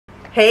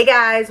Hey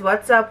guys,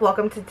 what's up?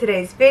 Welcome to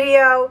today's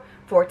video.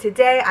 For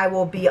today, I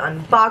will be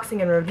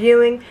unboxing and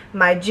reviewing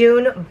my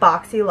June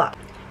Boxy Luxe.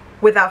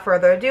 Without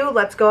further ado,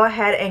 let's go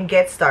ahead and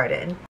get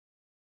started.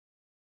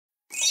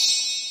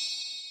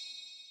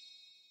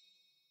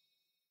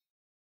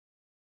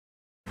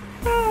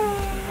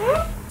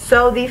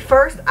 So the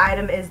first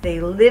item is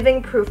the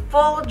Living Proof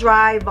Full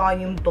Dry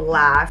Volume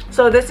Blast.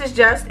 So this is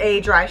just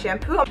a dry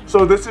shampoo.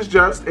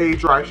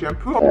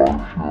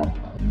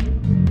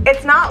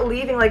 It's not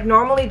leaving, like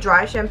normally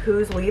dry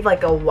shampoos leave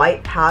like a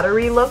white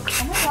powdery look.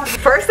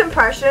 First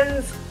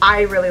impressions,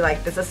 I really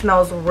like this. It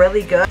smells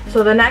really good.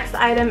 So the next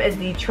item is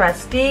the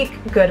Trestique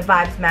Good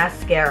Vibes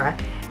Mascara.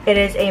 It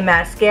is a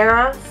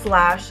mascara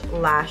slash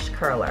lash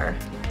curler.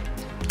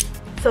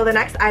 So the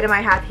next item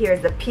I have here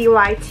is the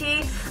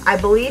PYT.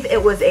 I believe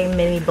it was a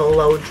mini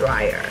blow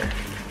dryer.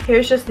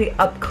 Here's just the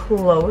up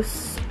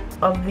close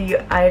of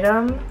the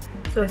item.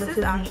 So this is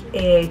the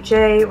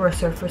AHA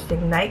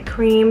Resurfacing Night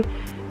Cream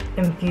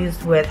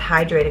infused with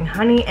hydrating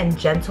honey and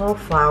gentle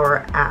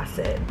flower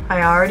acid.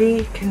 I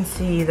already can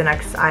see the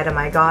next item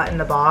I got in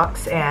the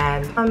box,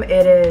 and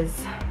it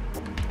is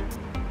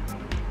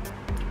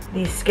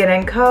the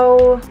Skin &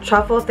 Co.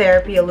 Truffle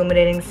Therapy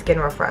Illuminating Skin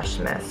Refresh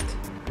Mist.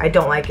 I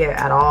don't like it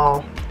at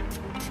all.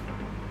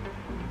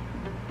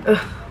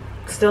 Ugh.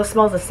 Still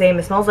smells the same.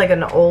 It smells like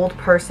an old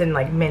person,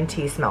 like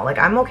minty smell. Like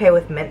I'm okay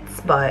with mints,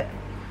 but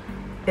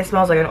it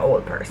smells like an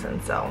old person,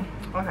 so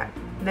okay.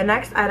 The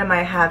next item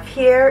I have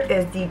here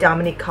is the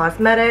Dominique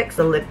Cosmetics,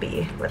 the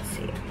Lippy. Let's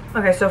see.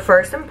 Okay, so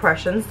first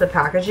impressions, the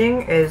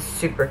packaging is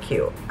super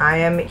cute. I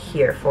am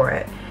here for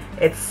it.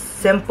 It's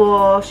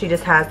simple. She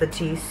just has the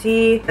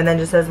TC and then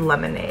just says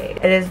lemonade.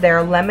 It is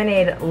their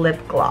lemonade lip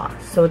gloss.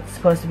 So it's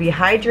supposed to be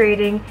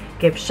hydrating,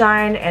 give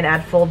shine, and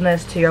add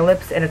fullness to your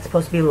lips, and it's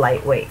supposed to be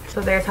lightweight. So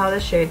there's how the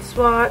shade's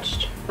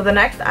swatched. So the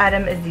next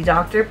item is the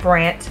Dr.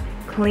 Brandt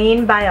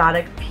Clean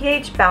Biotic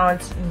pH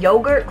Balanced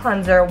Yogurt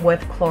Cleanser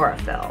with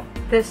Chlorophyll.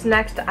 This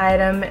next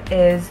item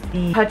is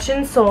the Touch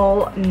and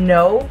Soul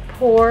No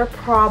Pore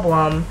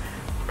Problem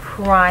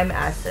Prime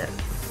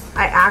Essence.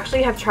 I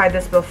actually have tried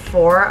this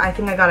before. I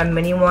think I got a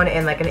mini one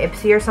in like an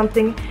Ipsy or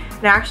something,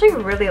 and I actually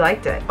really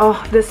liked it.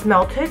 Oh, this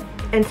melted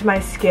into my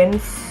skin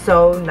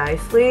so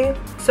nicely.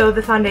 So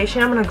the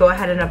foundation I'm gonna go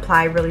ahead and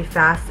apply really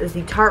fast is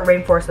the Tarte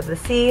Rainforest of the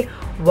Sea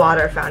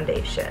Water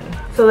Foundation.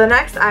 So the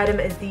next item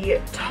is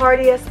the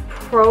Tarteist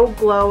Pro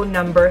Glow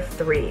number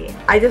 3.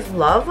 I just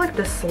love like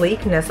the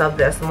sleekness of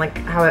this and like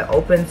how it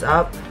opens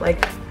up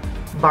like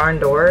barn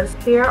doors.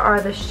 Here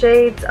are the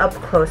shades up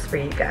close for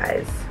you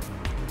guys.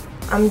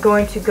 I'm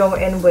going to go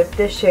in with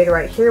this shade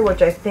right here,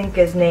 which I think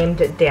is named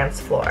Dance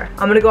Floor.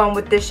 I'm gonna go in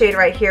with this shade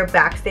right here,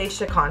 Backstage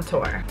to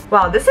Contour.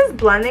 Wow, this is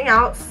blending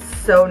out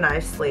so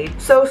nicely.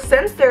 So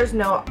since there's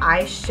no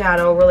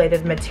eyeshadow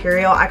related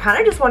material, I kind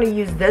of just want to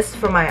use this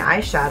for my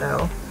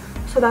eyeshadow.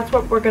 So that's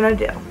what we're gonna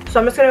do. So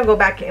I'm just gonna go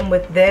back in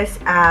with this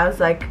as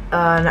like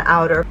an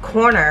outer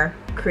corner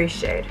crease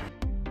shade.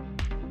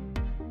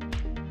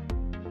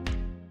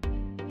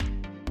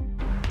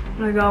 I'm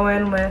gonna go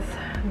in with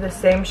the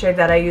same shade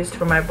that I used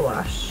for my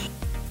blush.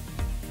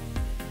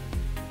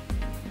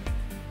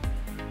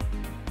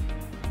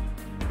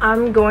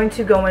 I'm going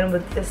to go in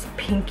with this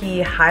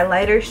pinky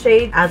highlighter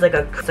shade as like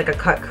a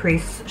cut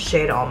crease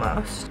shade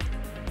almost.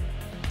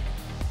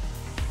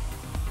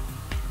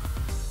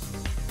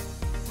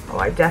 Oh,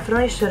 I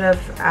definitely should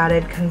have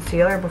added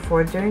concealer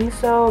before doing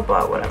so,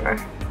 but whatever.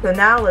 So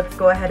now let's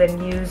go ahead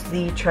and use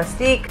the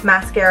Trestique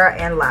mascara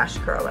and lash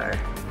curler.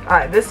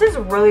 Alright, this is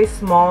really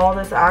small.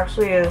 This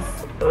actually is,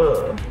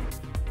 ugh.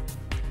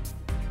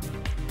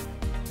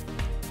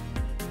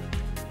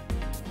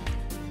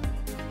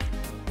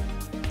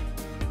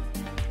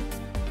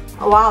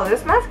 Oh, wow,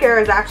 this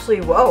mascara is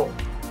actually, whoa.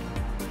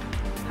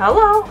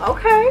 Hello,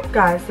 okay.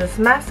 Guys, this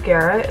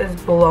mascara is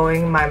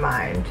blowing my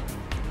mind.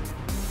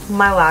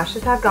 My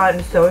lashes have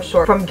gotten so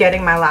short from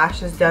getting my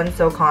lashes done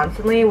so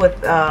constantly with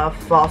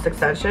false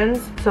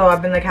extensions. So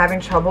I've been like having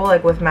trouble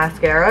like with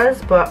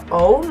mascaras, but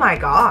oh my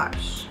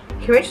gosh.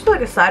 Can we just do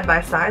like a side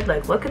by side?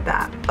 Like, look at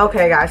that.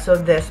 Okay guys, so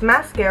this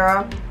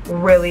mascara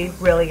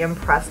really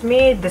impressed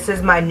me. This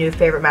is my new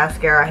favorite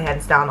mascara,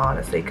 hands down,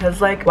 honestly,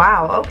 because like,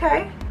 wow,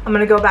 okay. I'm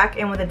gonna go back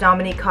in with the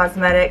Dominique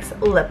Cosmetics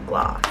lip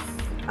gloss.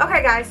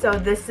 Okay guys, so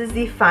this is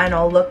the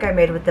final look I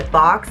made with the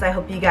box. I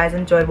hope you guys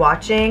enjoyed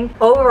watching.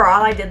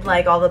 Overall, I did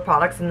like all the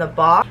products in the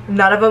box.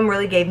 None of them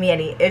really gave me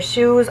any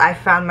issues. I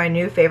found my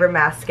new favorite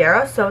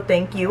mascara, so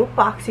thank you,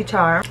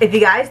 BoxyCharm. If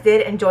you guys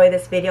did enjoy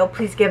this video,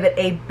 please give it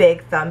a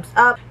big thumbs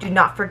up. Do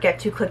not forget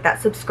to click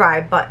that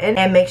subscribe button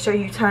and make sure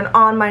you turn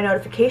on my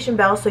notification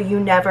bell so you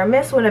never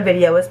miss when a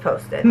video is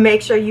posted.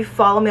 Make sure you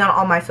follow me on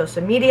all my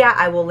social media.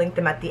 I will link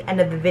them at the end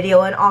of the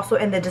video and also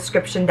in the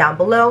description down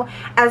below,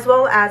 as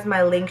well as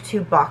my link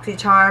to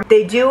BoxyCharm.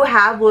 They do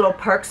have little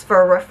perks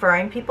for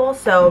referring people,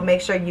 so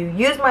make sure you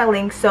use my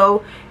link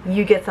so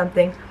you get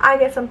something, I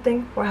get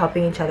something, we're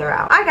helping each other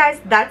out. Alright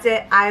guys, that's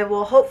it. I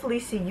will hopefully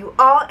see you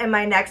all in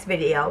my next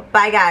video.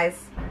 Bye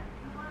guys.